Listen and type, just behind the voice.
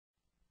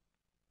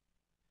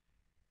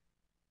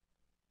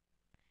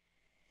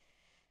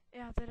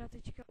Já teda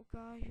teďka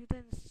ukážu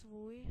ten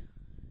svůj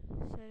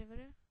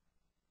server.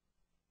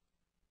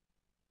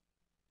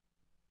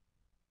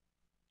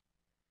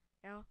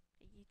 Jo,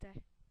 vidíte.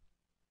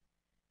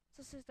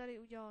 Co se tady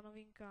udělala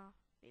novinka?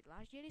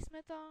 Vydláždili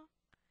jsme to,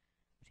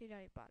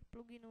 přidali pár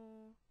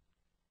pluginů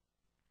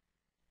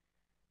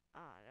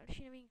a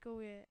další novinkou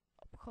je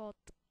obchod,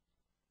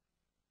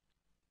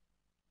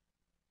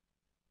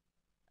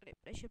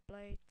 pressure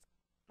plate,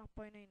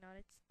 napojený na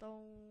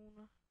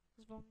redstone,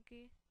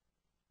 zvonky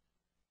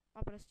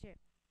a prostě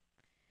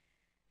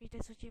víte,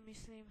 co tím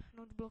myslím,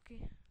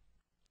 notebloky.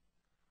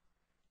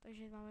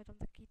 Takže máme tam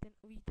taky ten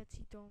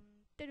uvítací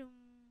tón.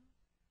 Tadum.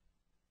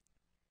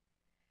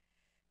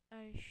 A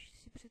když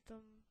si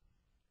přitom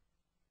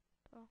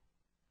to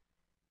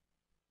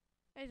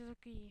je to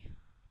takový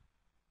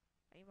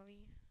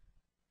zajímavý.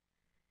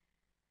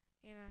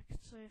 Jinak,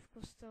 co je v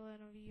kostele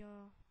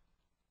novýho?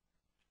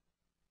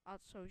 A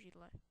co jsou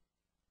židle?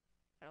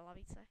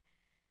 Lavice.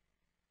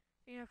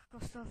 Jinak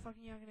kostel fakt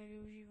nějak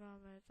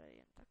nevyužíváme, tady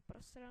jen tak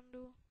pro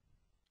srandu.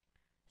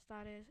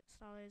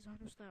 Stále je z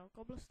hnusného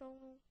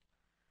cobblestoneu.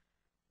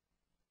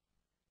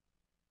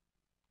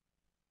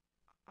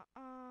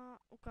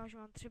 A ukážu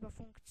vám třeba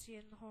funkci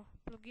jednoho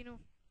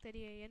pluginu,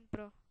 který je jen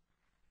pro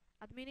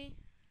adminy.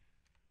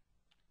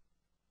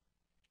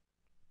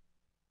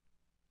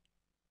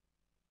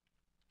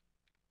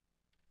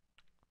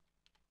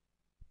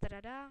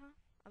 Tada!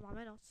 A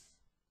máme noc.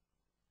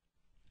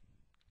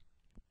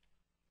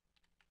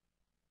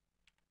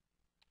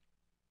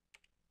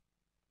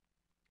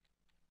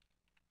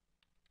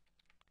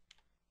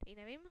 Teď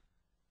nevím.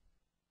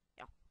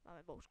 Jo,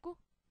 máme bouřku.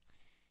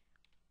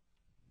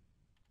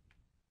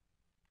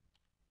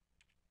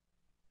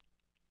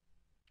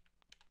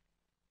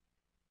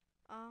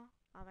 A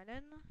máme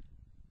den.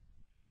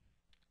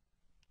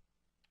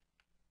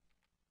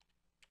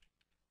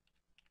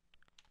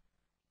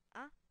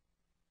 A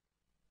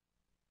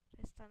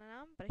přestane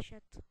nám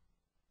pršet.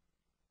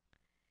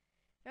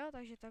 Jo,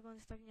 takže takhle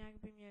tak nějak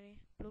by měly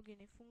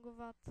pluginy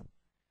fungovat.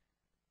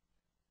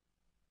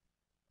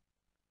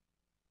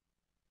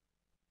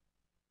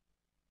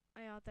 A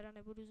já teda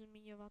nebudu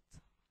zmiňovat,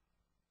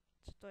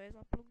 co to je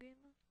za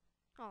plugin.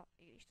 No,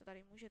 i když to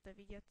tady můžete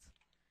vidět.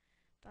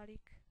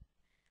 Tadyk.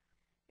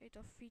 Je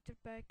to feature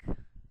pack.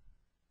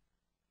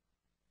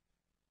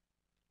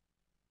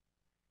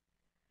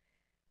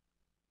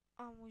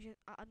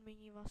 A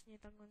admini vlastně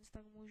takhle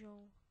tak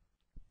můžou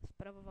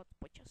spravovat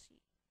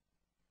počasí.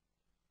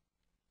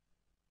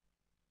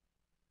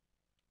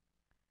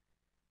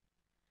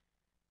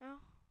 Jo.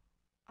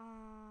 A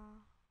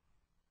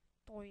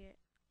to je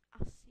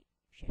asi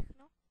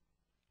všechno.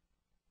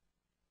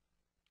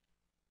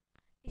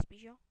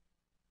 Nejspíš jo.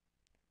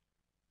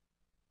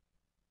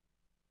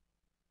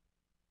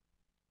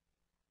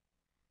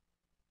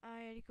 A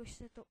jelikož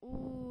se to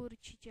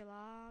určitě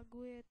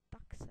láguje,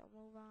 tak se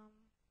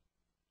omlouvám.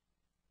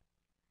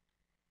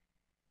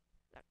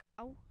 Tak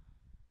au.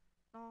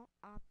 No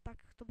a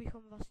tak to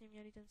bychom vlastně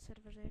měli ten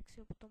server, jak si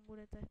ho potom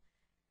budete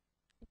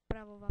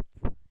upravovat,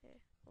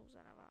 je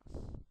pouze na vás.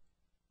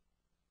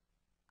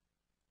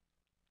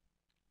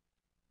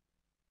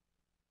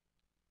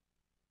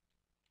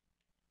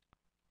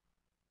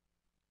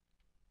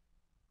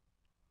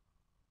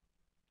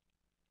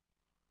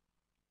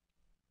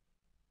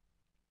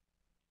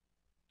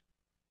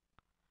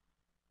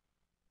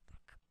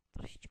 Tak,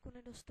 trošičku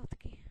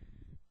nedostatky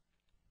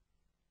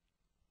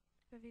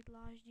ve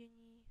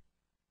vydláždění.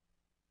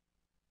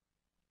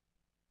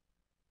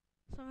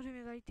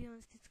 Samozřejmě tady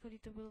tyhle schody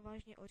to byl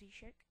vážně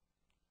oříšek.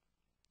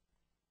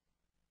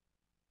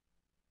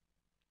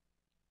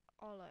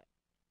 Ale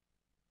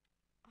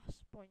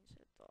aspoň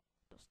se to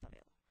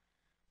dostavilo.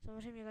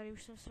 Samozřejmě tady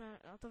už jsem se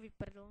na to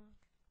vyprdl,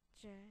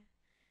 že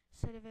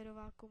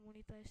serverová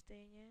komunita je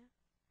stejně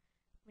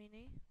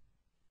mini.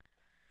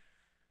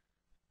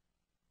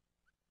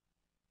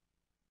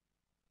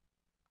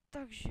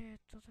 Takže je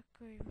to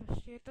takový,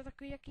 prostě je to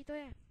takový, jaký to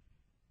je.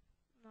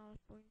 No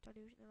alespoň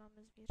tady už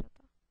nemáme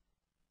zvířata.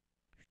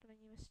 Už to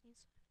není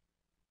vesnice.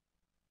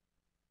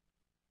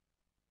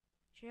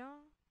 Že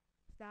jo?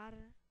 Zdar.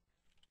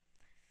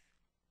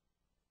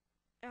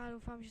 Já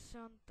doufám, že se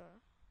vám to...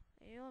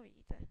 Jo,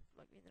 vidíte.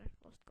 BlackWinner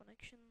Lost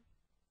Connection.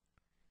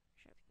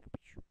 Takže já teď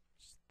napíšu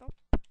stop.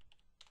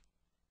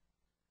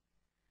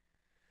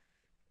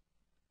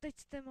 Teď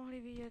jste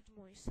mohli vidět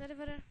můj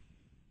server.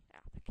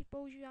 Já taky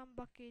používám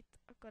Bukkit,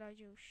 akorát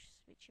že už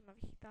s většíma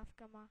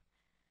vychytávkama.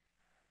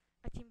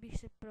 A tím bych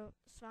se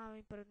s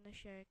vámi pro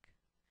dnešek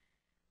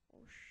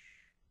už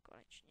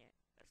konečně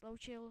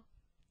rozloučil.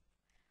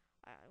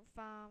 A já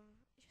doufám,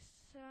 že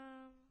se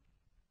vám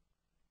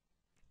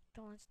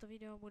tohle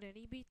video bude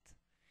líbit.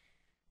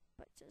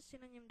 Pak jsem si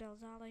na něm dal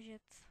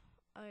záležet.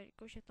 A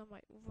jelikož je to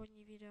moje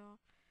úvodní video,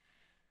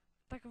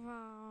 tak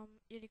vám,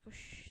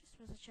 jelikož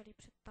jsme začali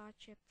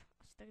přetáčet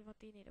asi tak 2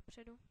 týdny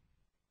dopředu,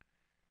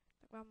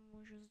 tak vám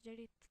můžu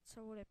sdělit,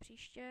 co bude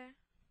příště.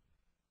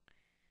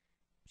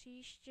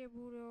 Příště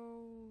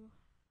budou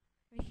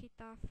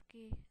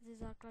vychytávky se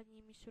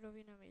základními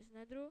surovinami z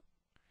nedru,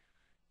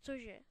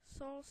 což je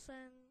soul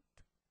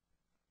sand,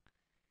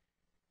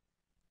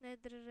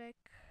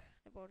 netherrack,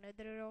 nebo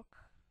netherrock,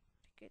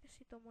 říkejte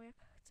si tomu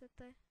jak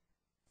chcete,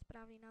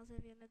 správný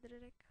název je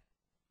netherrack.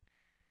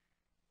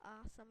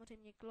 A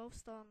samozřejmě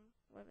glowstone,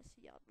 budeme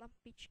si dělat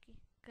lampičky,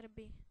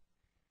 krby,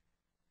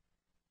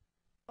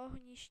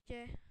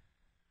 ohniště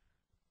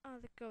a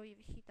takové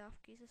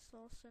vychytávky se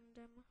soul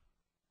sandem,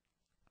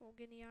 takovou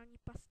geniální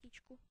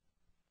pastičku.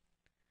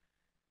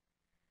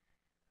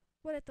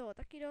 Bude toho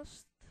taky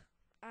dost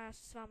a já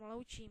se s vámi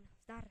loučím.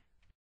 Zdar!